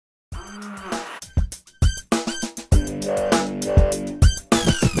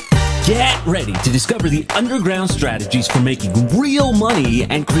Get ready to discover the underground strategies for making real money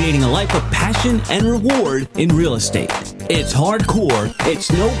and creating a life of passion and reward in real estate. It's hardcore,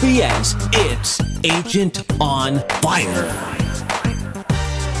 it's no BS, it's Agent on Fire.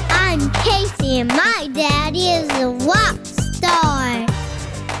 I'm Casey and my daddy is a rock star.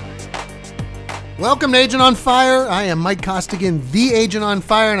 Welcome to Agent on Fire. I am Mike Costigan, the Agent on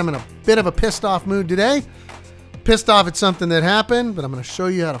Fire, and I'm in a bit of a pissed off mood today. Pissed off at something that happened, but I'm going to show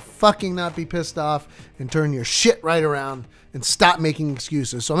you how to fucking not be pissed off and turn your shit right around and stop making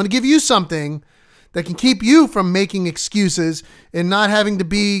excuses. So I'm going to give you something that can keep you from making excuses and not having to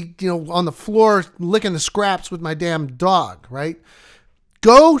be, on the floor licking the scraps with my damn dog, right?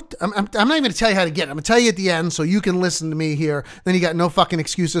 I'm not even going to tell you how to get it. I'm going to tell you at the end so you can listen to me here. Then you got no fucking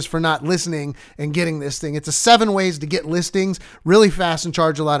excuses for not listening and getting this thing. It's 7 ways to get listings really fast and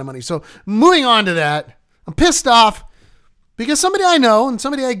charge a lot of money. So moving on to that, I'm pissed off because somebody I know and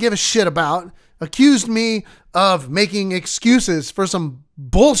somebody I give a shit about accused me of making excuses for some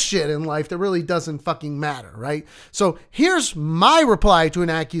bullshit in life that really doesn't fucking matter, right? So here's my reply to an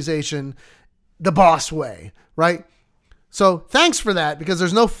accusation the boss way, right? So thanks for that, because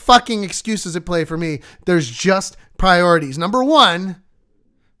there's no fucking excuses at play for me. There's just priorities. Number one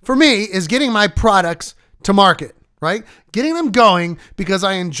for me is getting my products to market, right? Getting them going because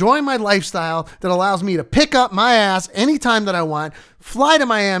I enjoy my lifestyle that allows me to pick up my ass anytime that I want, fly to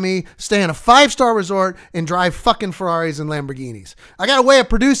Miami, stay in a 5-star resort, and drive fucking Ferraris and Lamborghinis. I got a way of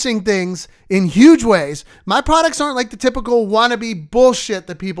producing things in huge ways. My products aren't like the typical wannabe bullshit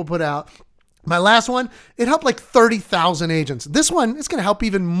that people put out. My last one, it helped like 30,000 agents. This one is going to help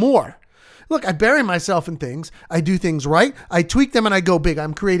even more. Look, I bury myself in things. I do things right. I tweak them and I go big.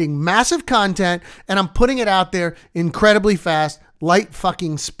 I'm creating massive content and I'm putting it out there incredibly fast, light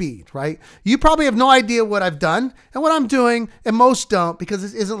fucking speed, right? You probably have no idea what I've done and what I'm doing, and most don't, because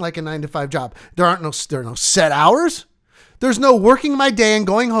this isn't like a 9-to-5 job. There are no set hours. There's no working my day and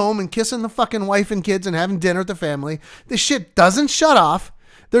going home and kissing the fucking wife and kids and having dinner with the family. This shit doesn't shut off.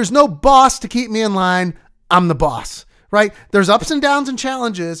 There's no boss to keep me in line. I'm the boss. Right? There's ups and downs and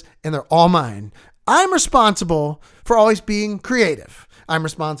challenges, and they're all mine. I'm responsible for always being creative. I'm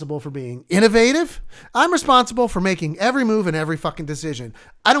responsible for being innovative. I'm responsible for making every move and every fucking decision.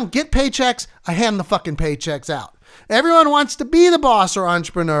 I don't get paychecks. I hand the fucking paychecks out. Everyone wants to be the boss or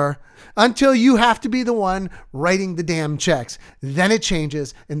entrepreneur until you have to be the one writing the damn checks. Then it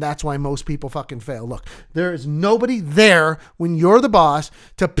changes, and that's why most people fucking fail. Look, there is nobody there when you're the boss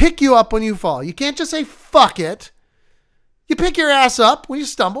to pick you up when you fall. You can't just say, fuck it. You pick your ass up when you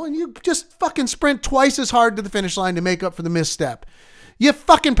stumble and you just fucking sprint twice as hard to the finish line to make up for the misstep. You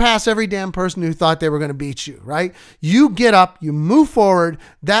fucking pass every damn person who thought they were going to beat you, right? You get up, you move forward,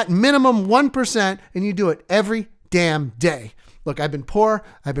 that minimum 1%, and you do it every damn day. Look, I've been poor,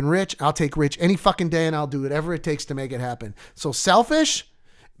 I've been rich, I'll take rich any fucking day and I'll do whatever it takes to make it happen. So selfish,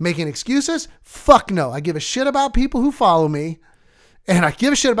 making excuses? Fuck no. I give a shit about people who follow me. And I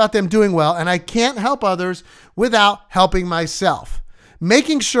give a shit about them doing well, and I can't help others without helping myself.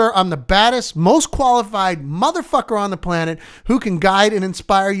 Making sure I'm the baddest, most qualified motherfucker on the planet who can guide and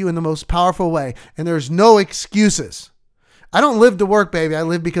inspire you in the most powerful way. And there's no excuses. I don't live to work, baby. I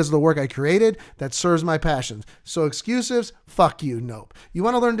live because of the work I created that serves my passions. So excuses, fuck you, nope. You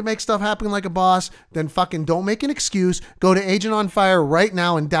want to learn to make stuff happen like a boss? Then fucking don't make an excuse. Go to Agent on Fire right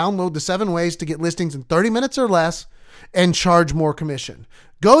now and download the 7 ways to get listings in 30 minutes or less and charge more commission.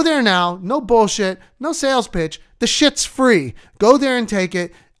 Go there now. No bullshit. No sales pitch. The shit's free. Go there and take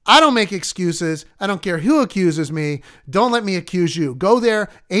it. I don't make excuses. I don't care who accuses me. Don't let me accuse you. Go there,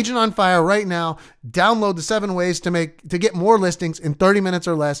 Agent on Fire right now. Download the 7 ways to get more listings in 30 minutes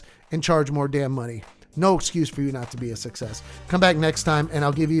or less and charge more damn money. No excuse for you not to be a success. Come back next time and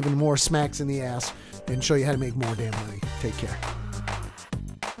I'll give you even more smacks in the ass and show you how to make more damn money. Take care.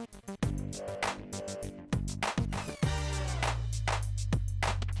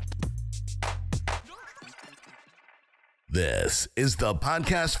 This is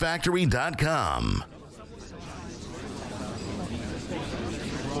thepodcastfactory.com.